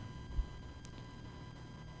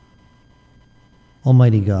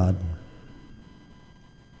Almighty God,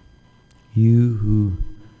 you who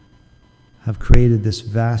have created this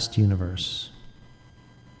vast universe,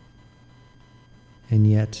 and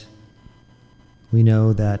yet we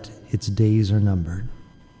know that its days are numbered,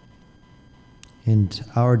 and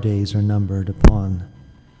our days are numbered upon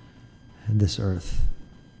this earth.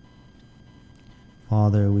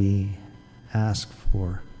 Father, we ask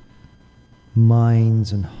for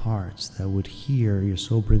minds and hearts that would hear your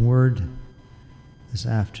sobering word this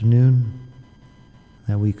afternoon,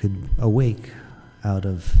 that we could awake out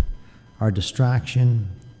of our distraction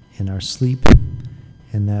and our sleep,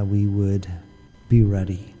 and that we would be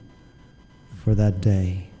ready for that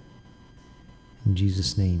day. In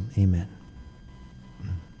Jesus' name, amen.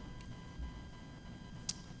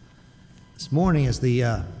 This morning, as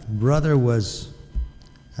the brother was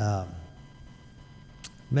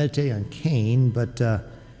meditating on Cain, but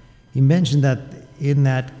he mentioned that in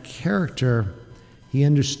that character, he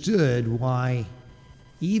understood why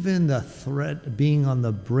even the threat being on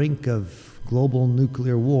the brink of global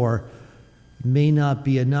nuclear war may not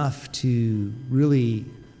be enough to really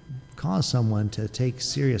cause someone to take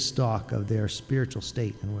serious stock of their spiritual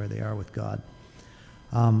state and where they are with God.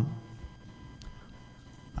 I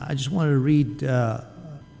just wanted to read,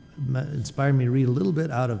 inspired me to read a little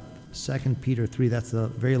bit out of 2 Peter 3. That's the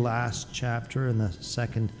very last chapter in the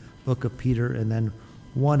second book of Peter, and then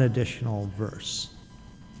one additional verse.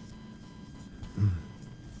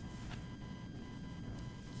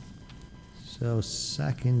 So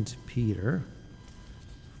 2 Peter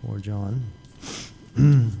for John.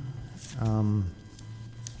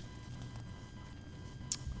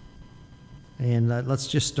 And let's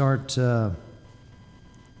just start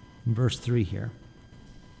verse 3 here.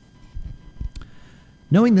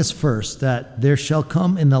 Knowing this first, that there shall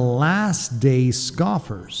come in the last days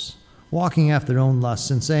scoffers, walking after their own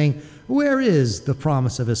lusts, and saying, where is the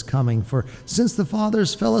promise of his coming? For since the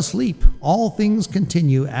fathers fell asleep, all things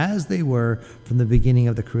continue as they were from the beginning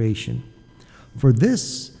of the creation. For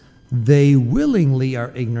this they willingly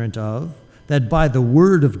are ignorant of, that by the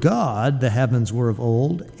word of God the heavens were of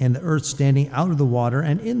old, and the earth standing out of the water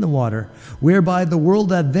and in the water, whereby the world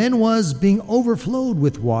that then was, being overflowed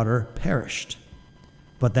with water, perished.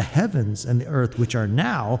 But the heavens and the earth, which are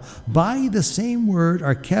now, by the same word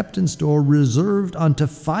are kept in store, reserved unto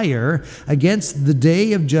fire against the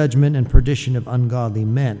day of judgment and perdition of ungodly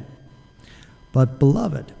men. But,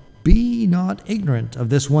 beloved, be not ignorant of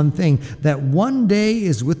this one thing, that one day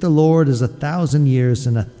is with the Lord as 1,000 years,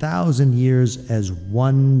 and 1,000 years as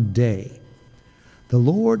one day. The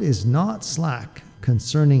Lord is not slack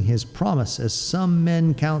concerning his promise, as some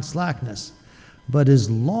men count slackness, but is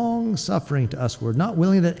long-suffering to usward, not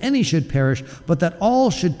willing that any should perish, but that all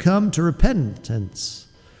should come to repentance.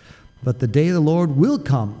 But the day of the Lord will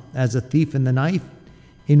come as a thief in the night,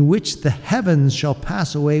 in which the heavens shall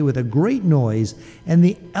pass away with a great noise, and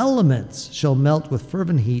the elements shall melt with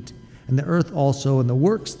fervent heat, and the earth also, and the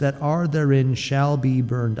works that are therein shall be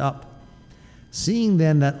burned up. Seeing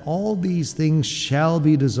then that all these things shall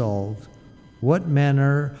be dissolved, what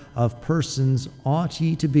manner of persons ought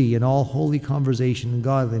ye to be in all holy conversation and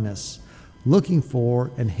godliness, looking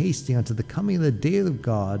for and hasting unto the coming of the day of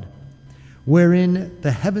God, wherein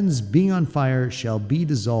the heavens being on fire shall be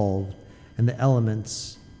dissolved, and the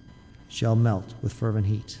elements shall melt with fervent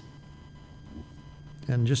heat.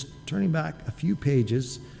 And just turning back a few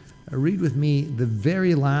pages, read with me the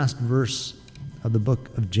very last verse of the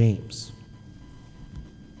book of James.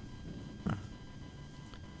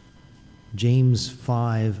 James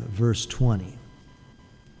 5, verse 20.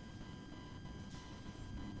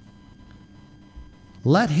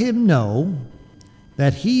 Let him know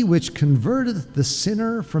that he which converteth the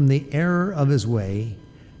sinner from the error of his way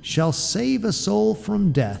shall save a soul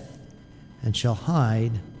from death, and shall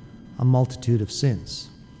hide a multitude of sins.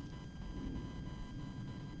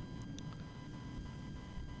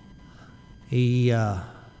 A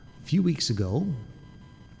few weeks ago,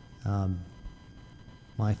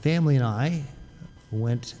 my family and I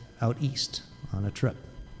went out east on a trip.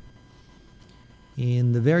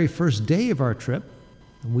 In the very first day of our trip,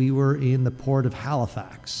 we were in the port of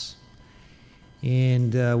Halifax.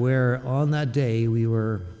 And where on that day we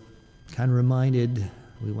were kind of reminded,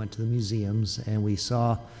 we went to the museums and we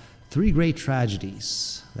saw three great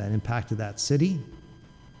tragedies that impacted that city,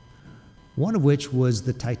 one of which was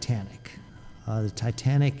the Titanic. The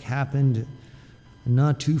Titanic happened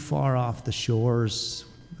not too far off the shores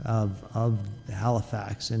of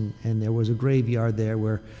Halifax, and there was a graveyard there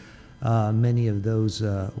where many of those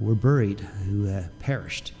were buried who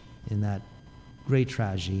perished in that great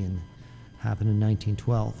tragedy, and happened in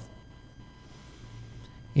 1912.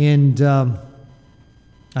 And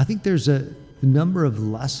I think there's a number of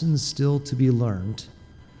lessons still to be learned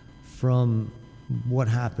from what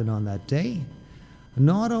happened on that day.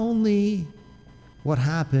 Not only what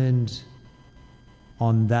happened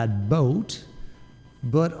on that boat,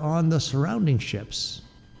 but on the surrounding ships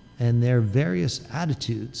and their various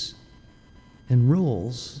attitudes and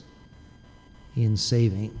rules in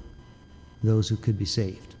saving those who could be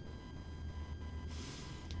saved.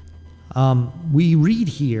 We read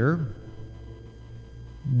here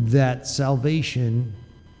that salvation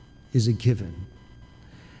is a given,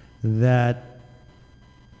 that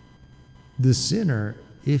the sinner,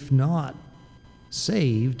 if not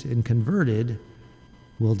saved and converted,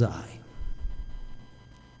 will die.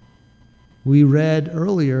 We read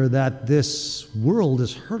earlier that this world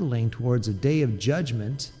is hurtling towards a day of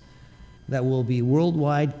judgment that will be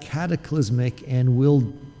worldwide, cataclysmic, and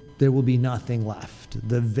there will be nothing left.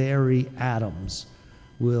 The very atoms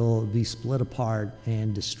will be split apart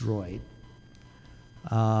and destroyed.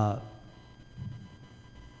 And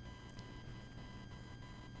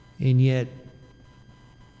yet,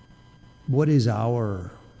 what is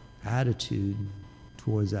our attitude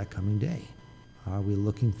towards that coming day? Are we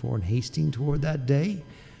looking for and hasting toward that day?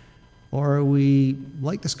 Or are we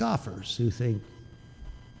like the scoffers who think,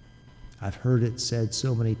 I've heard it said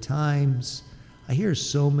so many times, I hear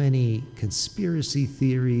so many conspiracy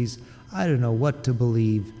theories, I don't know what to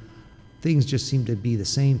believe. Things just seem to be the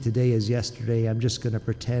same today as yesterday. I'm just going to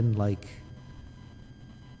pretend like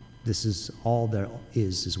this is all there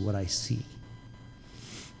is what I see.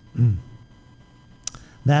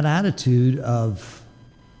 That attitude of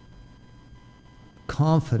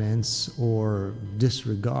confidence or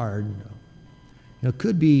disregard,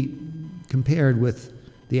 could be compared with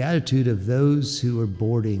the attitude of those who were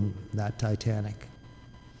boarding that Titanic.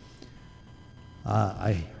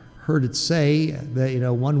 I heard it say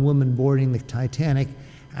that one woman boarding the Titanic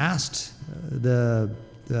asked the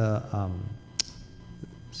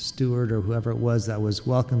steward or whoever it was that was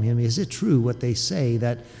welcoming him, is it true what they say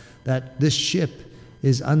that this ship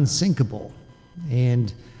is unsinkable?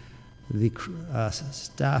 And the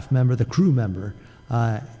staff member, the crew member,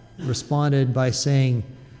 responded by saying,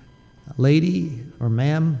 lady or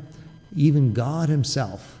ma'am, even God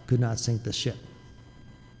himself could not sink the ship.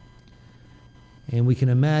 And we can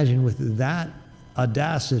imagine with that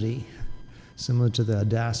audacity, similar to the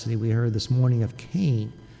audacity we heard this morning of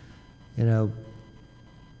Cain,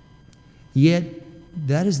 yet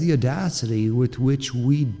that is the audacity with which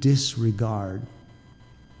we disregard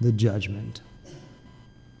the judgment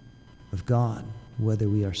of God, whether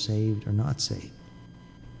we are saved or not saved.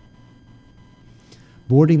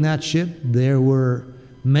 Boarding that ship, there were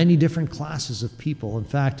many different classes of people. In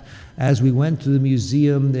fact, as we went to the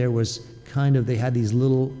museum, there was they had these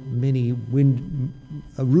little mini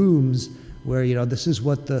rooms where, this is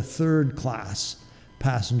what the third class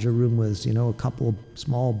passenger room was, a couple of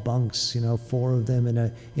small bunks, 4 of them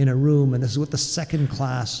in a room, and this is what the second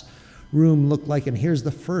class room looked like, and here's the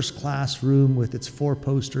first class room with its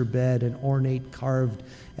 4-poster bed and ornate carved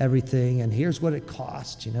everything, and here's what it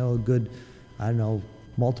cost, a good,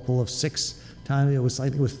 multiple of 6 times. It was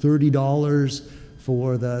 $30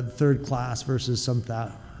 for the third class versus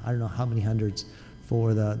I don't know how many hundreds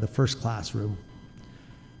for the first class room.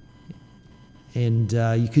 And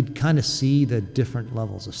you could kind of see the different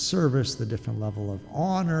levels of service, the different level of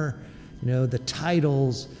honor, the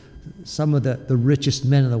titles. Some of the richest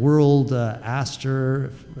men in the world,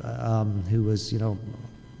 Astor, who was,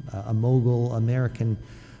 a mogul, American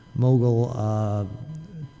mogul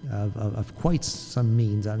of quite some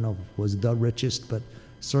means. I don't know if it was the richest, but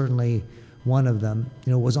certainly one of them,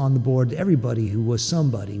 was on the board. Everybody who was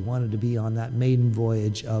somebody wanted to be on that maiden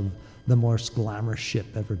voyage of the most glamorous ship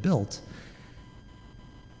ever built.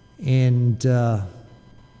 And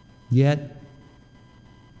yet,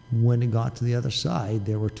 when it got to the other side,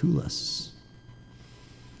 there were 2 lists,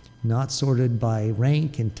 not sorted by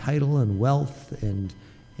rank and title and wealth and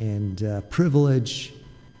privilege.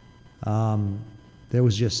 There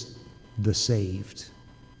was just the saved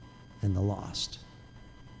and the lost.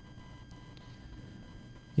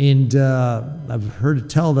 And I've heard it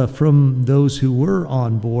tell from those who were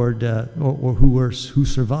on board or who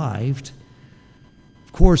survived.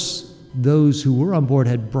 Of course, those who were on board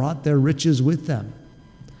had brought their riches with them,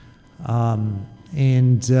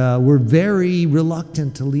 and were very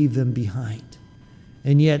reluctant to leave them behind.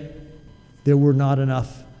 And yet, there were not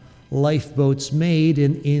enough lifeboats made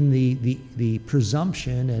in the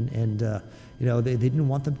presumption, and they didn't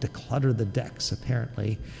want them to clutter the decks,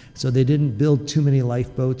 apparently. So they didn't build too many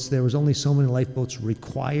lifeboats. There was only so many lifeboats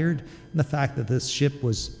required. And the fact that this ship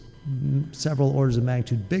was several orders of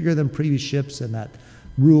magnitude bigger than previous ships, and that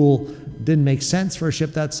rule didn't make sense for a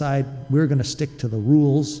ship that size. We're going to stick to the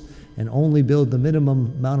rules and only build the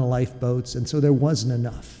minimum amount of lifeboats. And so there wasn't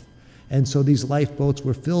enough. And so these lifeboats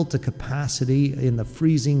were filled to capacity in the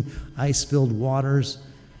freezing, ice-filled waters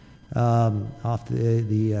off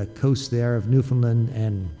the coast there of Newfoundland,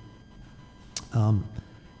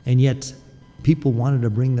 and yet people wanted to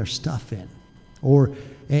bring their stuff in,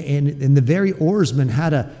 and the very oarsmen had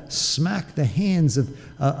to smack the hands of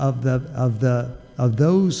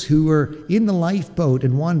those who were in the lifeboat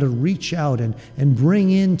and wanted to reach out and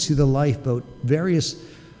bring into the lifeboat various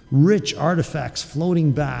rich artifacts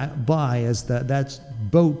floating by as that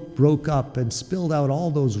boat broke up and spilled out all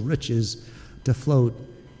those riches to float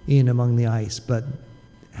in among the ice. But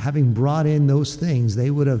having brought in those things, they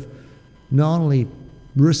would have not only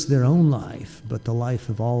risked their own life, but the life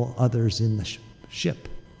of all others in the ship.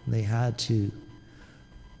 They had to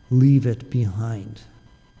leave it behind.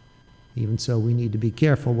 Even so, we need to be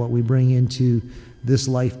careful what we bring into this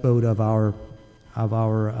lifeboat of our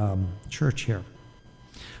church here.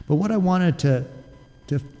 But what I wanted to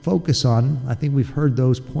focus on, I think we've heard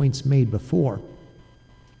those points made before.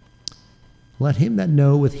 Let him that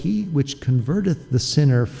knoweth he which converteth the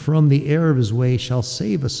sinner from the error of his way shall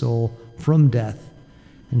save a soul from death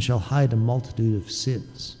and shall hide a multitude of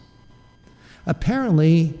sins.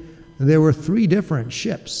 Apparently, there were 3 different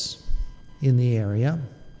ships in the area.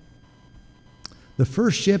 The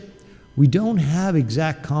first ship, we don't have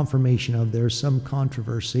exact confirmation of. There's some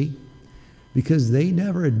controversy because they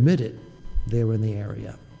never admitted they were in the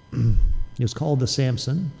area. It was called the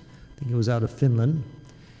Samson. I think it was out of Finland.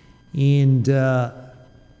 And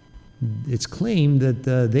it's claimed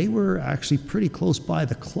that they were actually pretty close by,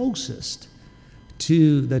 the closest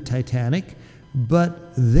to the Titanic,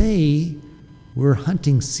 but they were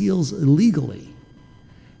hunting seals illegally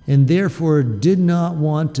and therefore did not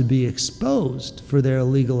want to be exposed for their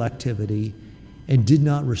illegal activity and did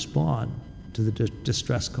not respond to the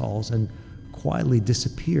distress calls and quietly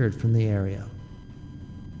disappeared from the area.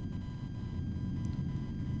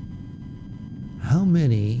 How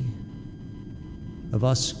many of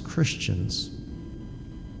us Christians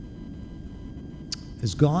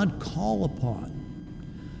does God call upon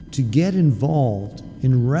to get involved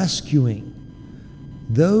in rescuing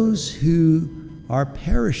those who are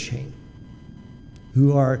perishing,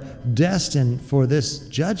 who are destined for this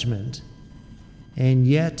judgment, and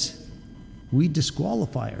yet we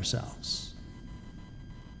disqualify ourselves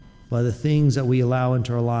by the things that we allow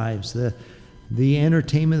into our lives, the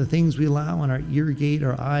entertainment, the things we allow on our ear gate,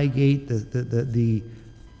 our eye gate, the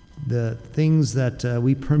things that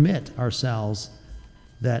we permit ourselves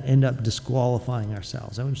that end up disqualifying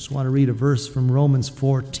ourselves. I just want to read a verse from Romans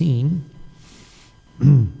 14,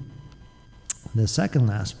 the second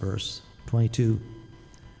last verse, 22.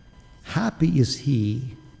 Happy is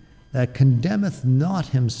he that condemneth not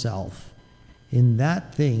himself in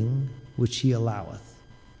that thing which he alloweth.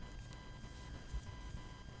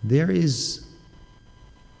 There is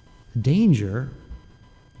danger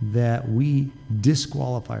that we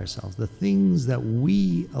disqualify ourselves. The things that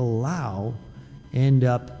we allow end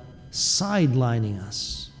up sidelining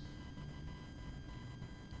us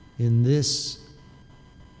in this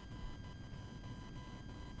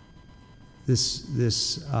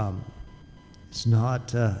it's not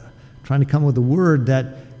trying to come with a word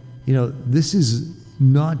that, this is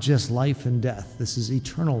not just life and death. This is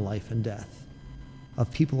eternal life and death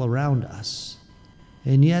of people around us.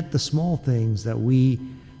 And yet the small things that we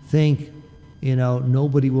think,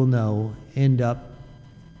 nobody will know, end up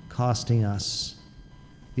costing us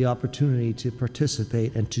the opportunity to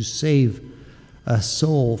participate and to save a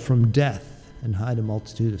soul from death and hide a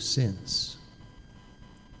multitude of sins.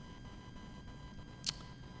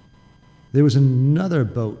 There was another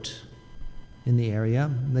boat in the area,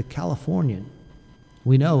 the Californian.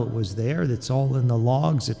 We know it was there. It's all in the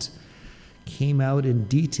logs. It came out in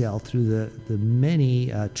detail through the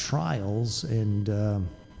many trials and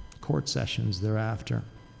court sessions thereafter.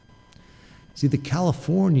 See, the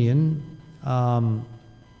Californian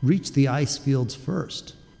reached the ice fields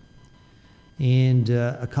first. And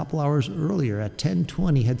a couple hours earlier, at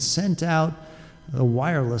 10:20, had sent out a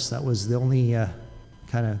wireless. That was the only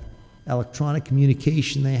kind of electronic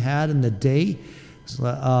communication they had in the day.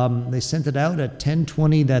 So, they sent it out at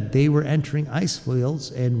 10:20 that they were entering ice fields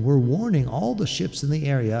and were warning all the ships in the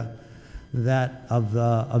area that of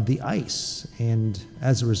the ice. And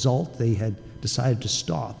as a result, they had decided to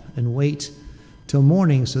stop and wait till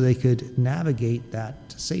morning so they could navigate that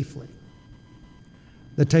safely.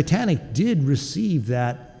 The Titanic did receive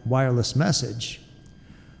that wireless message,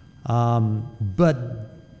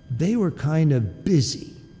 but they were kind of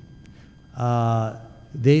busy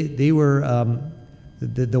they were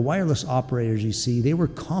the wireless operators. You see, they were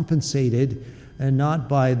compensated, and not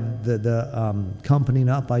by the company,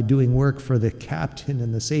 not by doing work for the captain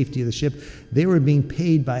and the safety of the ship. They were being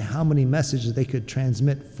paid by how many messages they could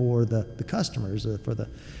transmit for the customers,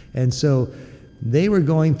 and so they were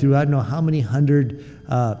going through, I don't know how many hundred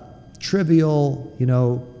trivial,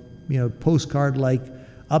 postcard-like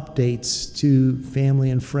updates to family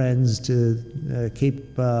and friends, to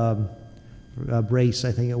Cape Brace,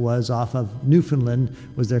 I think it was, off of Newfoundland,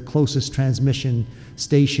 was their closest transmission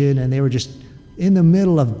station, and they were just in the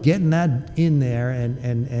middle of getting that in there,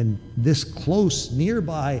 and this close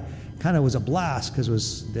nearby kind of was a blast, because it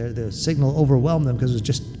was the signal overwhelmed them, because it was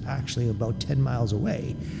just actually about 10 miles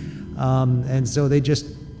away. And so they just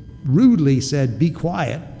rudely said, "Be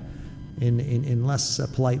quiet," in less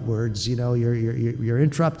polite words. You're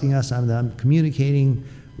interrupting us. I'm communicating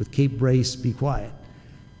with Cape Brace. Be quiet.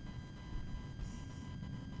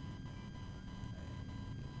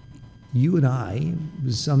 You and I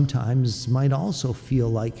sometimes might also feel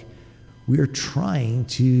like we're trying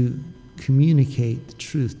to communicate the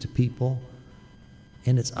truth to people,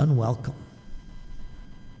 and it's unwelcome.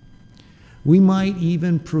 We might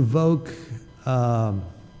even provoke a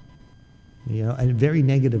very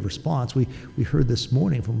negative response. We heard this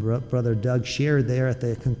morning from Brother Doug share there at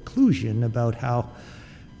the conclusion about how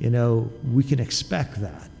we can expect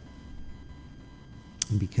that.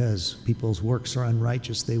 Because people's works are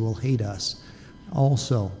unrighteous, they will hate us.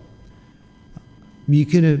 Also, you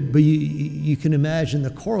can imagine the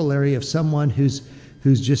corollary of someone who's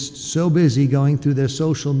just so busy going through their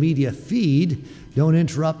social media feed. "Don't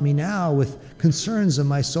interrupt me now with concerns of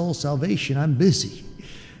my soul's salvation. I'm busy."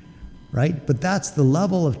 Right? But that's the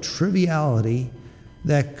level of triviality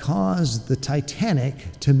that caused the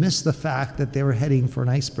Titanic to miss the fact that they were heading for an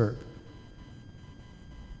iceberg.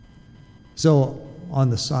 So, on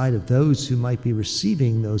the side of those who might be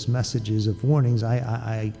receiving those messages of warnings,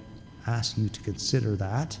 I ask you to consider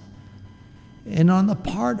that. And on the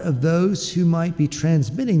part of those who might be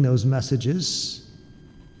transmitting those messages,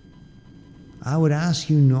 I would ask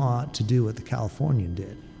you not to do what the Californian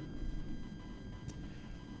did.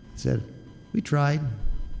 He said, "We tried.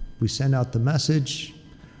 We sent out the message.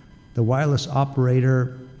 The wireless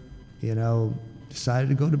operator, decided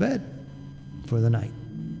to go to bed for the night.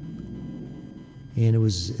 And it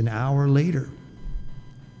was an hour later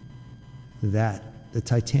that the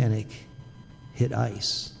Titanic hit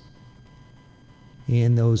ice.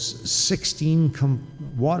 And those 16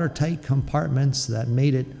 watertight compartments that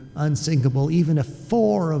made it unsinkable, even if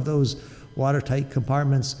 4 of those watertight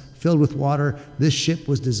compartments filled with water, this ship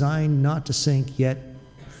was designed not to sink, yet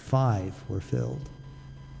 5 were filled.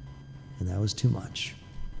 And that was too much.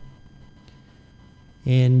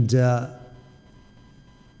 And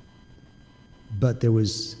but there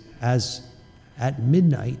was, as at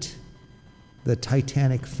midnight, the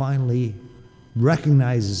Titanic finally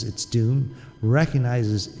recognizes its doom,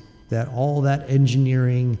 recognizes that all that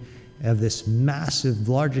engineering of this massive,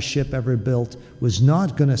 largest ship ever built was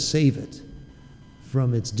not going to save it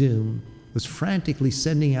from its doom, was frantically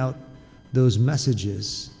sending out those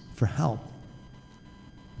messages for help.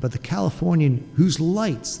 But the Californian, whose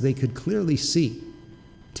lights they could clearly see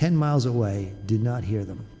 10 miles away, did not hear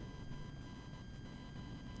them.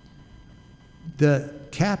 The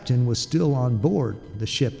captain was still on board the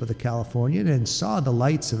ship of the Californian and saw the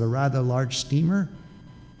lights of a rather large steamer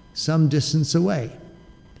some distance away.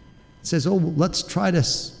 It says, "Oh, let's try to,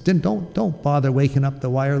 don't bother waking up the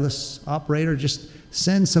wireless operator, just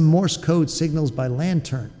send some Morse code signals by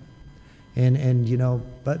lantern."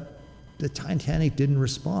 But the Titanic didn't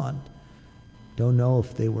respond. Don't know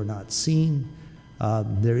if they were not seen.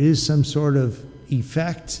 There is some sort of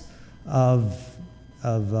effect of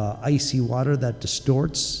icy water that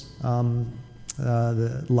distorts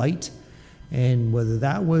the light, and whether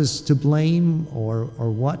that was to blame or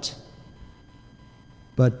what,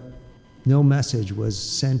 but no message was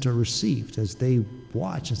sent or received as they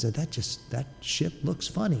watched and said, that ship looks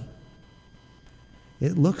funny.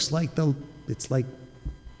 It looks like it's like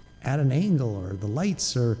at an angle, or the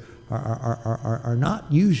lights are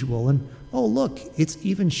not usual, and oh look, it's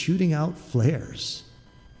even shooting out flares.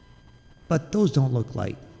 But those don't look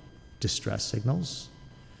like distress signals.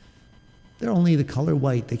 They're only the color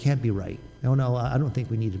white. They can't be right. No, I don't think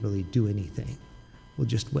we need to really do anything. We'll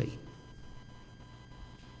just wait.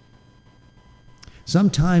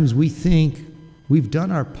 Sometimes we think we've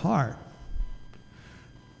done our part.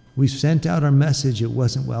 We've sent out our message. It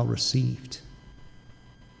wasn't well received.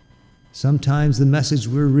 Sometimes the message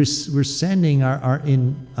we're sending are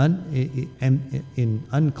in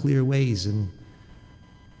unclear ways, and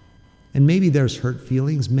And maybe there's hurt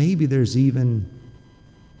feelings. Maybe there's even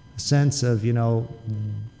a sense of, well,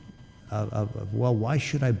 why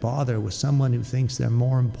should I bother with someone who thinks they're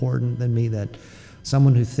more important than me, that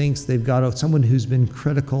someone who thinks someone who's been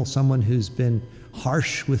critical, someone who's been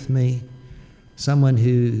harsh with me, someone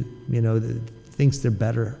who, thinks they're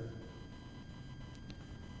better.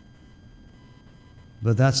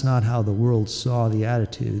 But that's not how the world saw the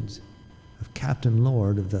attitudes of Captain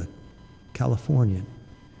Lord of the Californian,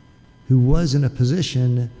 who was in a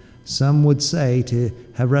position, some would say, to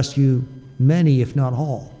have rescued many, if not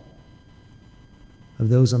all, of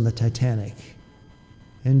those on the Titanic,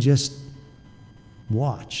 and just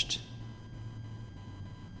watched.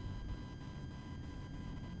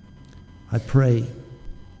 I pray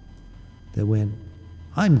that when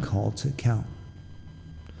I'm called to account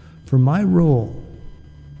for my role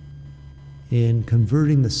in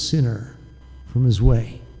converting the sinner from his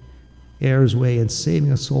way, error's way, and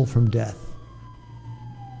saving a soul from death,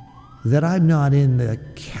 that I'm not in the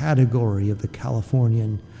category of the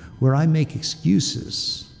Californian where I make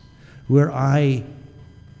excuses, where I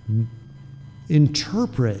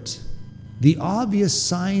interpret the obvious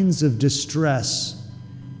signs of distress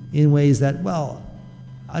in ways that, well,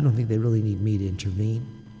 I don't think they really need me to intervene.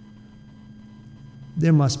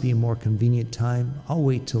 There must be a more convenient time. I'll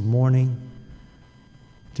wait till morning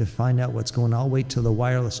to find out what's going on. I'll wait till the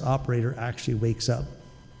wireless operator actually wakes up.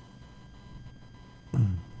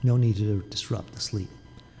 No need to disrupt the sleep.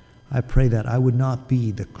 I pray that I would not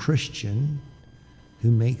be the Christian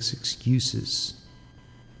who makes excuses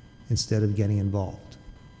instead of getting involved.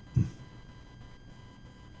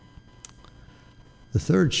 The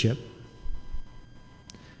third ship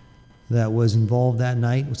that was involved that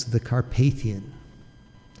night was the Carpathian.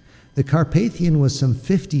 The Carpathian was some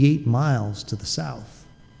 58 miles to the south.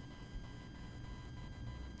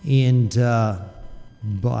 And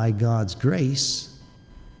by God's grace,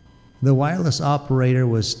 the wireless operator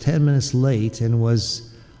was 10 minutes late and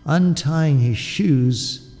was untying his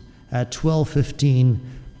shoes at 12:15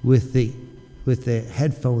 with the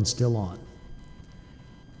headphones still on,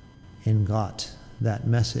 and got that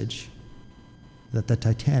message that the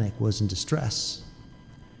Titanic was in distress.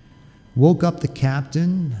 Woke up the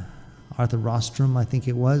captain, Arthur Rostrom, I think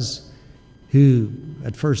it was, who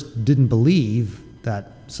at first didn't believe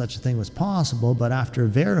that such a thing was possible, but after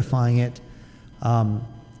verifying it,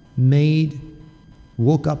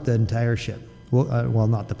 woke up the entire ship. Well,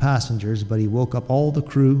 not the passengers, but he woke up all the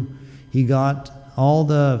crew. He got all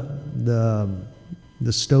the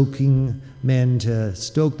stoking men to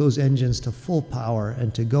stoke those engines to full power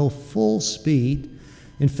and to go full speed.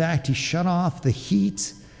 In fact, he shut off the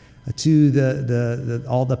heat to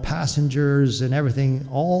all the passengers and everything.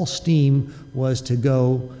 All steam was to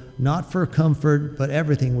go, not for comfort, but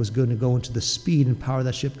everything was going to go into the speed and power of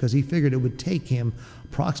that ship, because he figured it would take him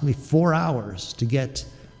approximately 4 hours to get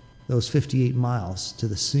those 58 miles to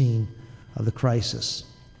the scene of the crisis.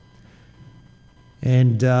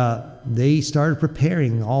 And they started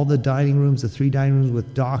preparing all the dining rooms, the 3 dining rooms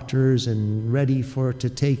with doctors, and ready to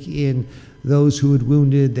take in those who had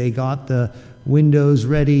wounded. They got the windows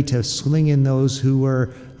ready to sling in those who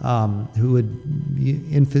had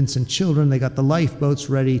infants and children. They got the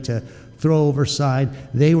lifeboats ready to throw overside.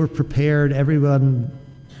 They were prepared. Everyone,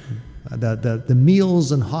 the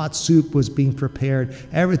meals and hot soup was being prepared.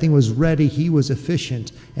 Everything was ready. He was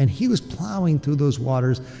efficient, and he was plowing through those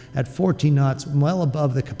waters at 14 knots, well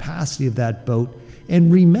above the capacity of that boat.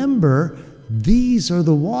 And remember, these are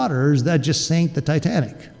the waters that just sank the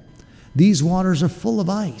Titanic. These waters are full of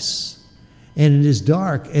ice. And it is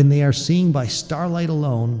dark, and they are seeing by starlight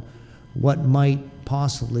alone what might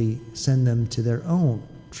possibly send them to their own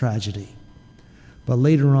tragedy. But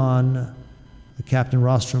later on, Captain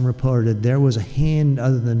Rostrom reported there was a hand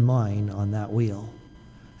other than mine on that wheel,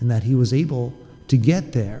 and that he was able to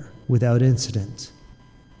get there without incident,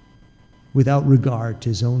 without regard to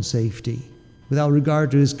his own safety, without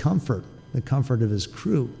regard to his comfort, the comfort of his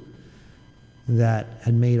crew that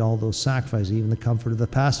had made all those sacrifices. Even the comfort of the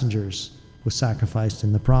passengers was sacrificed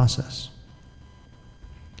in the process.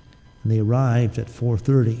 And they arrived at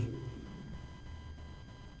 4:30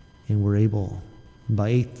 and were able, by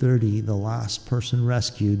 8:30, the last person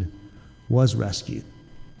was rescued.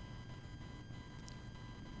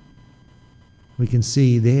 We can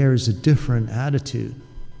see there's a different attitude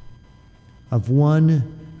of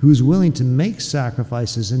one who's willing to make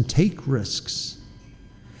sacrifices and take risks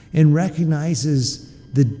and recognizes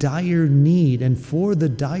the dire need, and for the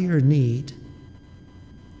dire need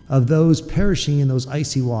of those perishing in those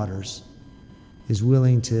icy waters, is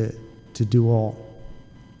willing to do all.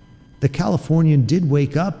 The Californian did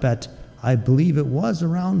wake up at I believe it was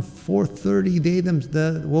around 4:30,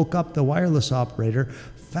 they woke up the wireless operator,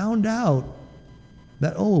 found out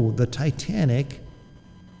that, the Titanic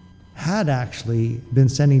had actually been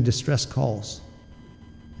sending distress calls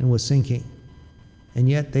and was sinking. And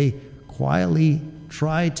yet they quietly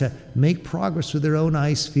tried to make progress with their own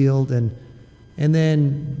ice field, and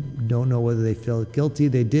then don't know whether they felt guilty.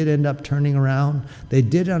 They did end up turning around. They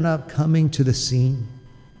did end up coming to the scene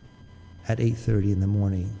at 8:30 in the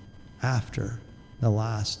morning after the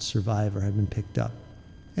last survivor had been picked up.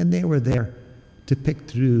 And they were there to pick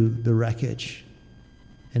through the wreckage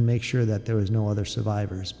and make sure that there was no other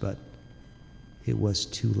survivors, but it was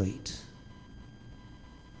too late.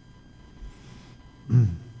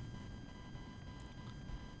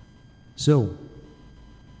 So,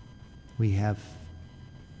 we have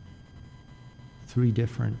 3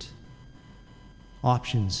 different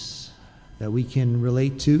options that we can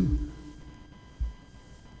relate to.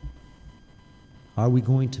 Are we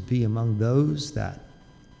going to be among those that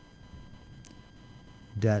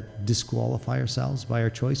disqualify ourselves by our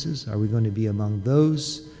choices? Are we going to be among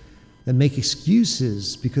those that make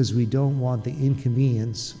excuses because we don't want the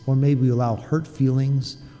inconvenience, or maybe allow hurt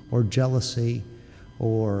feelings or jealousy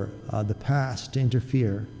or the past to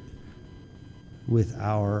interfere with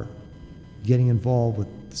our getting involved with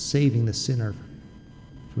saving the sinner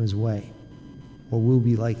from his way? Or we'll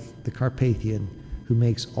be like the Carpathian who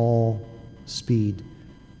makes all speed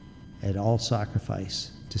and all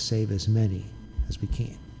sacrifice to save as many as we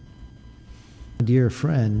can. Dear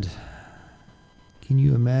friend, can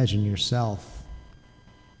you imagine yourself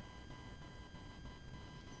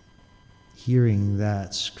hearing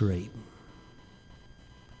that scrape,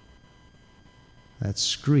 that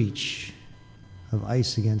screech of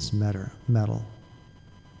ice against metal?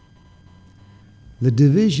 The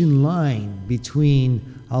division line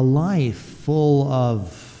between a life full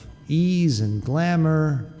of ease and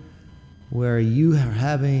glamour, where you are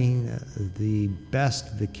having the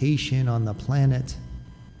best vacation on the planet,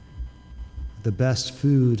 the best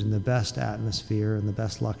food and the best atmosphere and the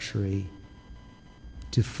best luxury,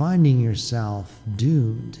 to finding yourself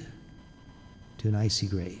doomed to an icy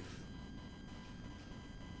grave.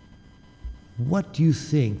 What do you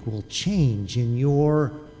think will change in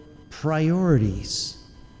your priorities?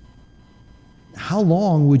 How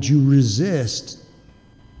long would you resist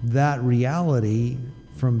that reality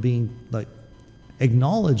from being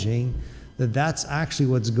acknowledging that that's actually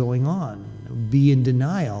what's going on? Be in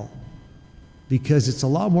denial, because it's a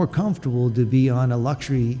lot more comfortable to be on a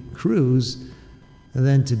luxury cruise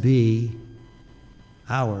than to be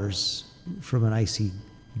hours from an icy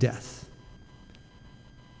death.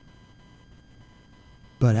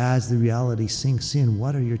 But as the reality sinks in,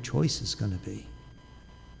 what are your choices going to be?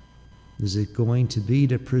 Is it going to be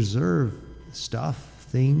to preserve stuff,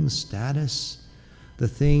 things, status, the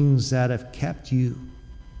things that have kept you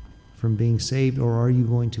from being saved? Or are you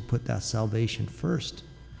going to put that salvation first?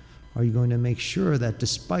 Are you going to make sure that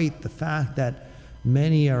despite the fact that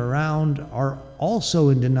many around are also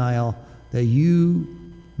in denial, that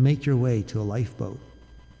you make your way to a lifeboat,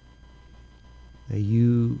 that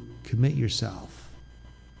you commit yourself?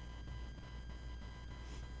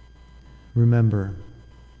 Remember,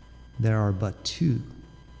 there are but 2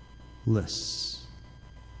 lists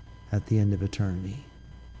at the end of eternity.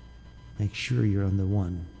 Make sure you're on the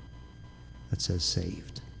one that says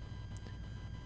saved.